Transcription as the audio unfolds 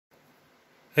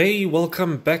Hey,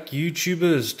 welcome back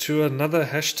YouTubers to another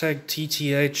hashtag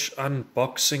TTH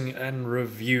unboxing and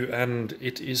review, and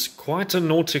it is quite a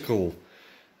nautical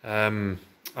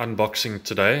unboxing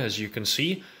today, as you can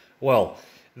see. Well,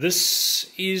 this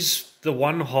is the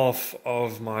one half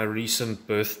of my recent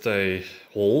birthday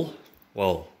haul,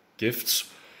 well, gifts.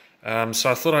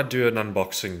 So I thought I'd do an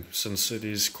unboxing since it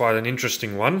is quite an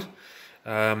interesting one.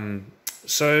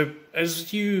 So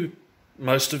as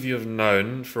most of you have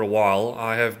known for a while,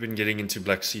 I have been getting into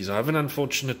Black Seas. I haven't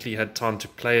unfortunately had time to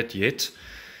play it yet,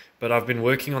 but I've been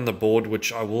working on the board,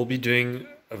 which I will be doing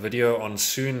a video on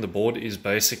soon. The board is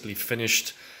basically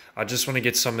finished. I just want to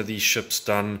get some of these ships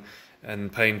done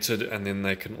and painted, and then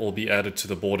they can all be added to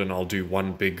the board, and I'll do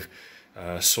one big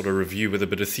sort of review with a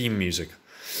bit of theme music.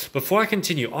 Before I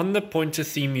continue, on the point of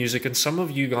theme music, and some of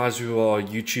you guys who are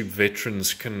YouTube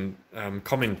veterans can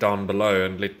comment down below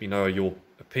and let me know your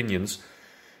opinions.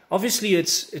 Obviously,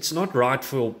 it's not right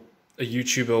for a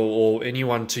YouTuber or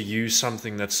anyone to use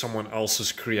something that someone else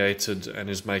has created and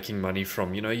is making money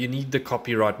from. You know, you need the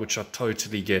copyright, which I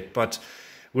totally get, but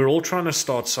we're all trying to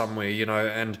start somewhere, you know,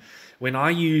 and when I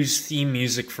use theme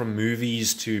music from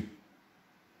movies to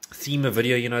theme a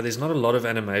video, you know, there's not a lot of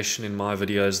animation in my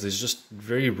videos. There's just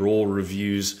very raw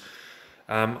reviews.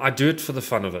 I do it for the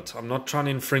fun of it. I'm not trying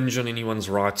to infringe on anyone's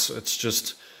rights.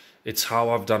 It's how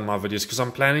I've done my videos, because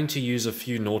I'm planning to use a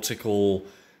few nautical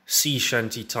sea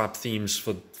shanty type themes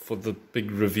for the big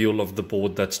reveal of the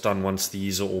board that's done once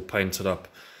these are all painted up.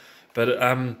 But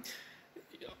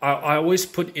I always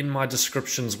put in my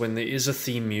descriptions when there is a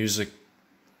theme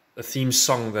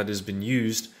song that has been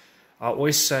used, I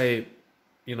always say,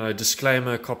 you know,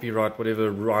 disclaimer, copyright,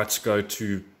 whatever rights go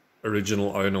to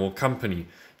original owner or company,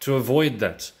 to avoid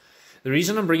that. The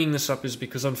reason I'm bringing this up is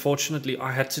because, unfortunately,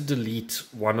 I had to delete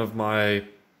one of my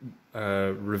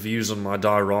reviews on my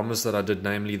dioramas that I did,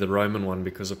 namely the Roman one,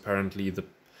 because apparently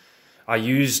I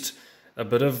used a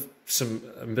bit of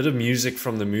music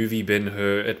from the movie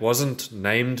Ben-Hur. It wasn't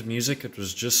named music; it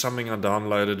was just something I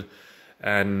downloaded,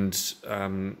 and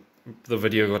the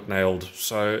video got nailed.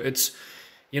 So it's,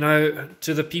 you know,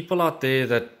 to the people out there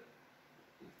that,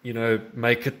 you know,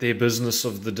 make it their business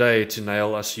of the day to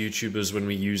nail us YouTubers when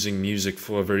we're using music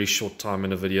for a very short time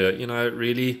in a video, you know,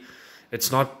 really,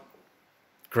 it's not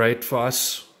great for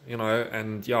us, you know.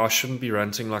 And yeah, I shouldn't be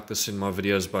ranting like this in my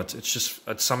videos, but it's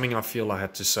something I feel I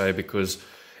had to say, because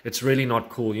it's really not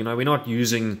cool. You know, we're not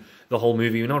using the whole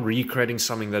movie. We're not recreating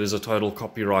something that is a total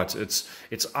copyright. It's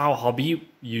our hobby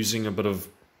using a bit of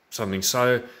something.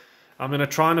 So I'm going to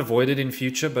try and avoid it in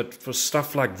future, but for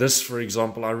stuff like this, for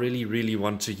example, I really, really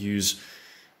want to use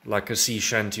like a sea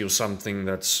shanty or something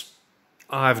that's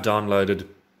I've downloaded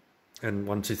and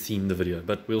want to theme the video,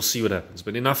 but we'll see what happens.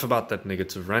 But enough about that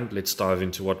negative rant. Let's dive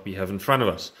into what we have in front of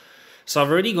us. So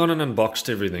I've already gone and unboxed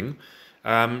everything.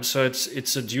 So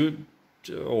it's a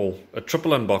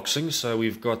triple unboxing. So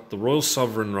we've got the Royal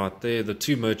Sovereign right there, the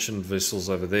two merchant vessels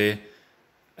over there,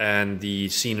 and the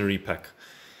scenery pack.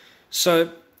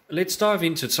 So let's dive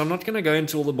into it. So I'm not going to go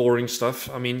into all the boring stuff.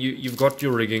 I mean, you've got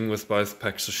your rigging with both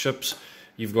packs of ships.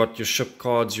 You've got your ship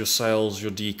cards, your sails,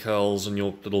 your decals, and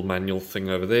your little manual thing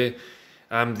over there.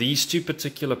 These two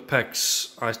particular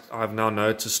packs, I've now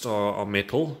noticed, are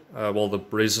metal. Well, the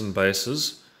resin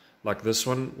bases, like this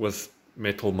one, with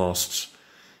metal masts.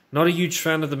 Not a huge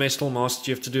fan of the metal masts.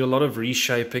 You have to do a lot of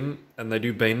reshaping, and they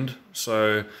do bend.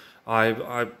 So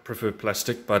I prefer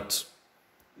plastic, but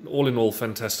all in all,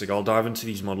 fantastic. I'll dive into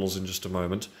these models in just a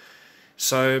moment.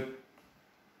 So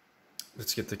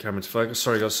let's get the camera to focus.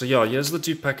 Sorry guys. So yeah, here's the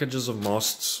two packages of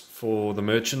masts for the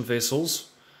merchant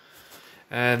vessels,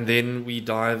 and then we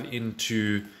dive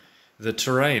into the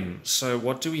terrain. So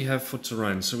what do we have for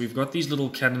terrain? So we've got these little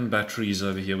cannon batteries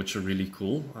over here, which are really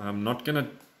cool. I'm not going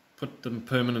to put them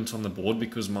permanent on the board,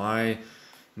 because my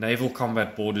naval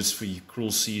combat board is for Cruel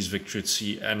Seas, Victory at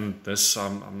Sea, and this.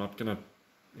 I'm not going to,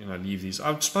 you know, leave these.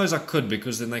 I suppose I could,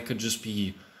 because then they could just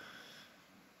be,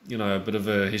 you know, a bit of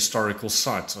a historical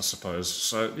site, I suppose.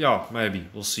 So yeah, maybe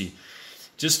we'll see.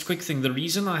 Just a quick thing, the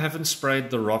reason I haven't sprayed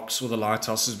the rocks or the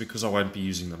lighthouse is because I won't be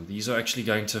using them. These are actually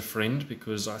going to a friend,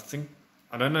 because I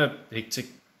don't know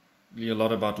hectically a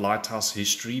lot about lighthouse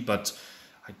history, but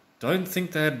I don't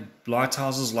think they had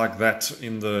lighthouses like that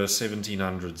in the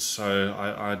 1700s. So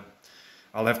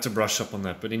I'll have to brush up on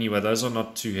that. But anyway, those are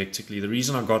not too hectically. The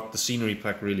reason I got the scenery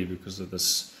pack really because of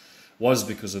this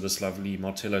lovely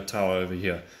Martello Tower over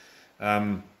here.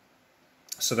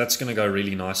 So that's going to go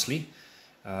really nicely.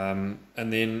 And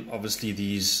then obviously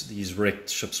these wrecked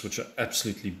ships, which are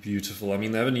absolutely beautiful. I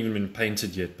mean, they haven't even been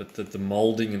painted yet, but the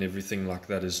molding and everything like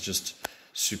that is just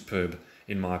superb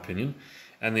in my opinion.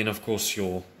 And then of course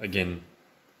your, again,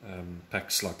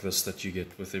 packs like this that you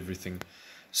get with everything.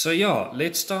 So yeah,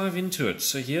 let's dive into it.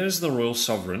 So here's the Royal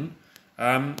Sovereign.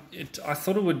 I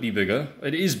thought it would be bigger.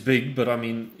 It is big, but I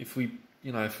mean, if we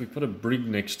put a brig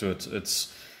next to it,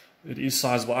 it is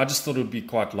sizable. I just thought it would be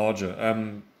quite larger.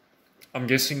 I'm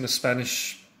guessing the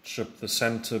Spanish ship, the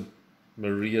Santa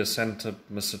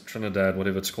Missa Trinidad,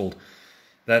 whatever it's called,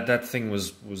 that thing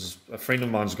was a friend of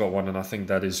mine's got one, and I think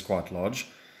that is quite large.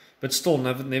 But still,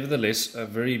 nevertheless, a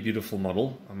very beautiful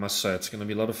model, I must say. It's going to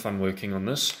be a lot of fun working on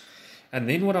this. And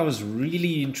then what I was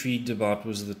really intrigued about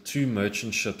was the 2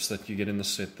 merchant ships that you get in the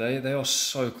set. They are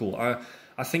so cool.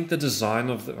 I think the design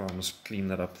of the... Oh, I must clean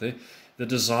that up there. The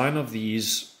design of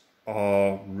these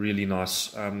are really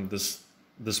nice.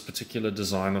 This particular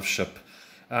design of ship.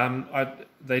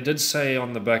 They did say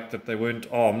on the back that they weren't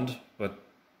armed, but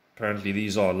apparently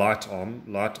these are light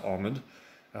armored.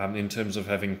 In terms of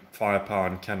having firepower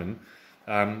and cannon,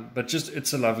 but just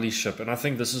it's a lovely ship, and I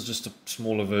think this is just a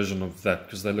smaller version of that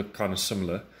because they look kind of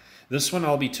similar. This one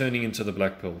I'll be turning into the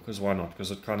Black Pearl, because why not?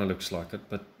 Because it kind of looks like it,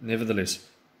 but nevertheless,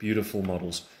 beautiful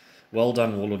models. Well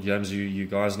done, Warlord Games. You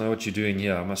guys know what you're doing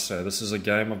here, I must say. This is a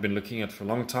game I've been looking at for a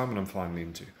long time, and I'm finally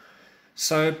into.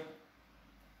 So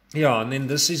yeah, and then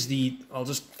this is I'll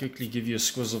just quickly give you a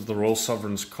squiz of the Royal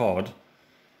Sovereign's card.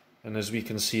 And as we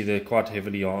can see, they're quite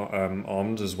heavily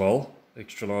armed as well.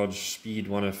 Extra large, speed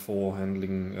 104,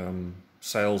 handling,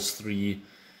 sails 3.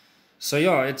 So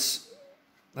yeah, it's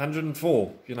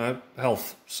 104,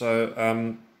 health.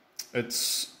 So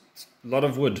it's a lot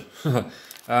of wood.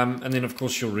 And then of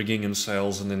course your rigging and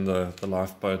sails, and then the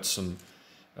lifeboats and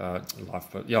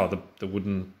the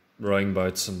wooden rowing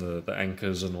boats and the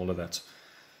anchors and all of that.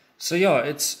 So yeah,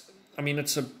 it's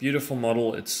a beautiful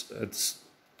model.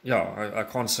 Yeah, I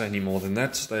can't say any more than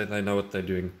that. They know what they're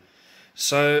doing.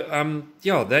 So,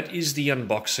 yeah, that is the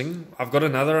unboxing. I've got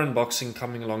another unboxing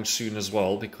coming along soon as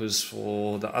well, because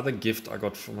for the other gift I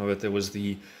got from her, there was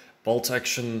the Bolt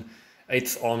Action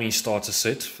 8th Army Starter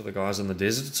Set for the guys in the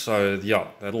desert. So, yeah,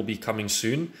 that'll be coming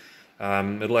soon.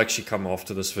 It'll actually come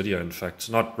after this video, in fact.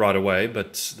 Not right away,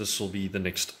 but this will be the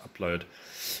next upload.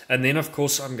 And then, of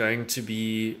course, I'm going to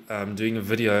be doing a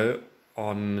video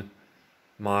on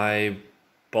my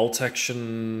Bolt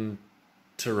Action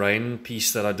terrain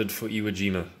piece that I did for Iwo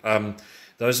Jima.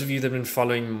 Those of you that have been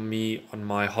following me on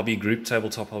my hobby group,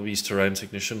 Tabletop Hobbies Terrain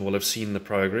Technician, will have seen the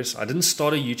progress. I didn't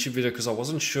start a YouTube video because I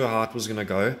wasn't sure how it was going to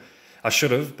go. I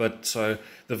should have, but so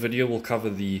the video will cover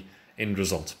the end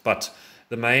result. But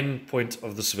the main point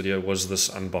of this video was this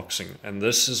unboxing, and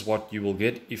this is what you will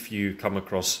get if you come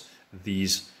across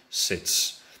these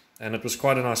sets. And it was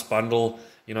quite a nice bundle.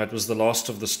 It was the last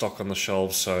of the stock on the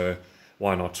shelves, so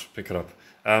why not pick it up?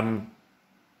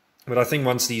 But I think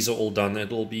once these are all done,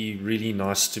 it'll be really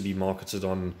nice to be marketed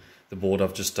on the board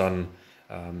I've just done.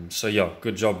 So yeah,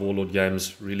 good job, Warlord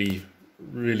Games. Really,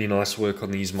 really nice work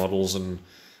on these models and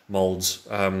molds.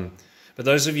 But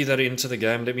those of you that are into the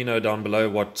game, let me know down below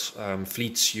what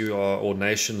fleets you are or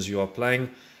nations you are playing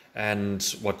and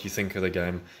what you think of the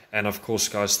game. And of course,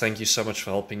 guys, thank you so much for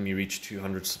helping me reach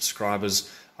 200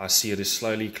 subscribers. I see it is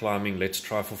slowly climbing. Let's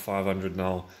try for 500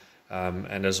 now.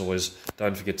 And as always,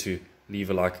 don't forget to leave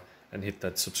a like and hit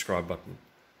that subscribe button.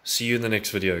 See you in the next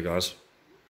video, guys.